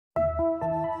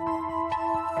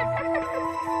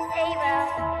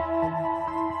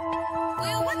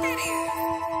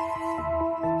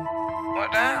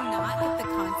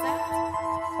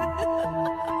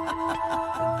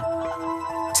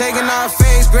Taking off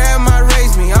face, grandma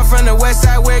raised me. I'm from the west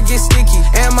side where it gets sticky.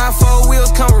 And my 4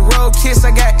 wheels come with road kiss. I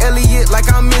got Elliot like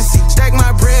I'm Missy. Stack my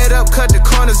bread up, cut the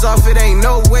corners off. It ain't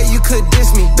no way you could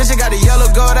diss me. Bitch, I got the yellow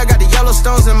gold, I got the yellow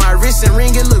stones in my wrist and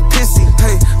ring. It look pissy.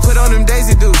 Hey, put on them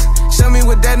Daisy dudes. Show me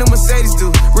what that new Mercedes do.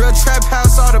 Real trap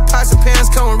house, all the pots and pans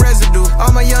come with residue.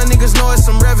 All my young niggas know it's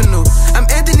some revenue. I'm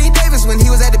Anthony Davis when he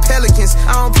was at the Pelicans.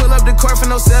 I don't pull up the court for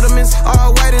no settlements.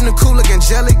 All white in the cool, look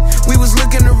angelic. We was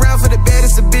looking around for the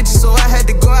baddest of bitches, so I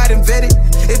had to go out and vet it.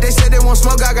 If they said they won't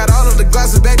smoke, I got all of the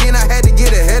glasses back then. I had to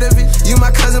get ahead of it. You my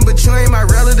cousin, but you ain't my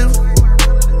relative.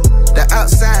 The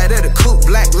outside of the coupe,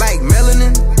 black like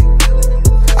melanin.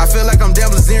 I feel like I'm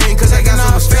Devil's Earring, cause I got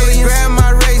some Australians.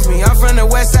 Grandma raised me, I'm from the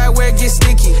west side where it gets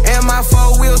sticky. And my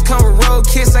 4 wheels come with road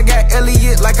kiss. I got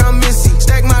Elliot like I'm Missy.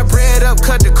 Stack my bread up,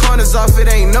 cut the corners off.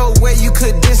 It ain't no way you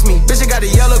could diss me. Bitch, I got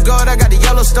the yellow gold, I got the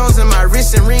yellow stones in my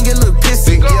wrist and ring. It look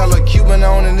pissy. Big yellow Cuban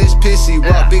on and it's pissy.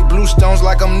 Rock big blue stones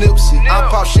like I'm Nipsey. I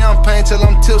pop champagne till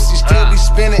I'm tipsy. Still be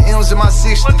spinning M's in my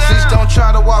 60s. Please don't try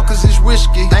to walk cause it's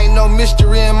risky. Ain't no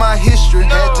mystery in my history.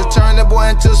 Had to turn that boy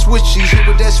into a switchy. Hit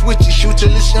with that switchy, shoot till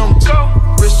it's empty.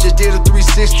 Ricch just did a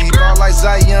 360, ball like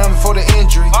Zion before the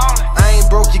injury. I ain't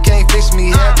broke, you can't fix me.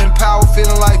 Having power,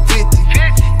 feeling like 50.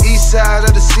 East side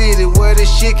of the city, where this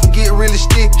shit can get really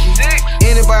sticky.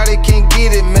 Anybody can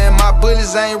get it, man. My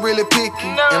bullets ain't really picky.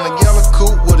 In a yellow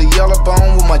coupe with a yellow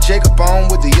bone, with my Jacob on,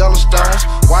 with the yellow stones.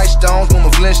 White stones with my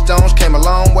Flintstones. Came a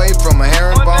long way from a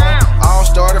herringbone. All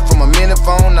started from a minute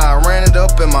phone, now I ran it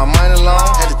up in my money loan.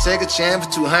 Had to take a chance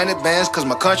for 200 bands, cause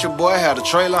my country boy had a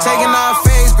trailer home. Taking off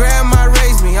face, grandma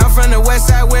raised me. I'm from the west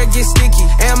side where it gets sticky.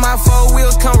 And my 4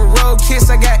 wheels come with road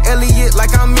kiss. I got Elliot like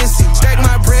I'm Missy. Stack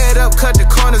my bread up, cut the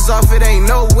corners off. It ain't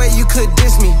no way you could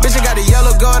diss me. Bitch, I got the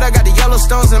yellow gold, I got the yellow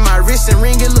stones in my wrist and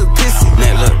ring. It look pissy.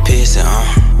 Neck look pissy,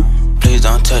 please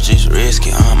don't touch, it's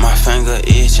risky, my finger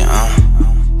itching,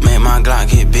 make my Glock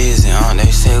get busy,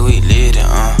 they say we lit it,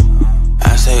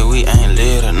 I say we ain't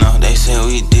lit enough, they say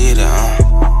we did it,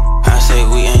 I say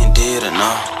we ain't did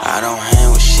enough. I don't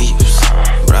hang with sheeps,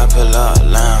 but I pull up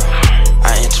loud.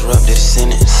 I interrupted the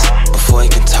sentence before he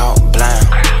can talk blind.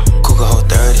 Cougar hold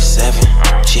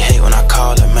 37, she hate when I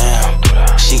call her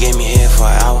man. She gave me head for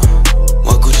an hour,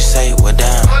 what could you say, what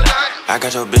down? I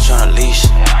got your bitch on a leash,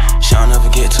 she don't ever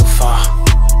get too far.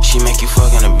 She make you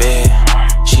fuck in the bed,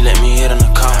 she let me hit in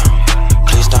the car.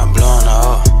 Please stop blowing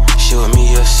her up, she with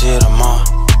me, you'll see her tomorrow.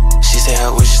 She say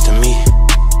her wishes to me,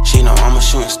 she know I'm a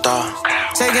shooting star.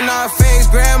 Taking off face,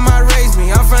 grandma raised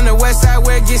me. I'm from the west side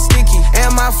where it gets sticky.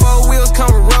 And my 4 wheels come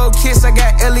with road kiss. I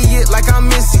got Elliot like I'm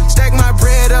Missy. Stack my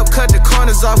bread up, cut the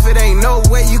corners off. It ain't no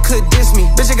way you could diss me.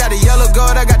 Bitch, I got the yellow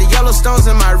gold, I got the yellow stones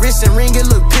in my wrist and ring. It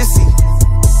look pissy.